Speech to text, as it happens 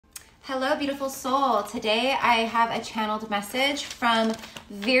Hello, beautiful soul. Today I have a channeled message from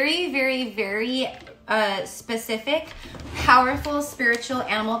very specific, powerful spiritual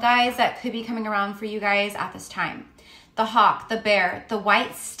animal guides that could be coming around for you guys at this time. The hawk, the bear, the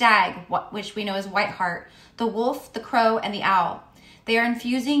white stag, which we know as white heart, the wolf, the crow, and the owl. They are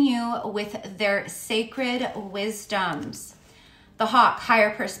infusing you with their sacred wisdoms. The hawk,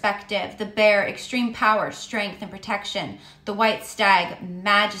 higher perspective. The bear, extreme power, strength, and protection. The white stag,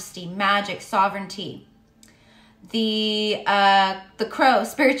 majesty, magic, sovereignty. The crow,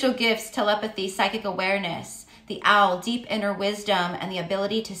 spiritual gifts, telepathy, psychic awareness. The owl, deep inner wisdom and the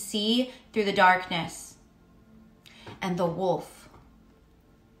ability to see through the darkness. And the wolf,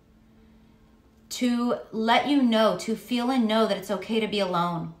 to let you know, to feel and know that it's okay to be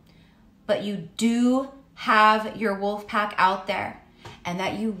alone, but you do have your wolf pack out there and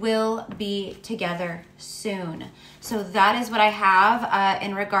that you will be together soon. So that is what I have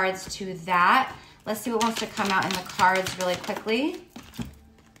in regards to that. Let's see what wants to come out in the cards really quickly.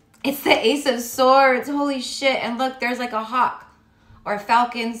 It's the Ace of Swords. Holy shit. And look, there's like a hawk or a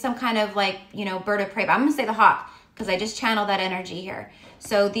falcon, some kind of like, you know, bird of prey. But I'm going to say the hawk because I just channeled that energy here.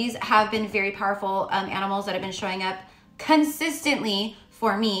 So these have been very powerful animals that have been showing up consistently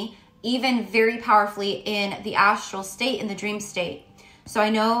for me, even very powerfully in the astral state, in the dream state. So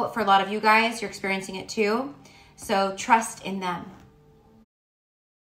I know for a lot of you guys, you're experiencing it too. So trust in them.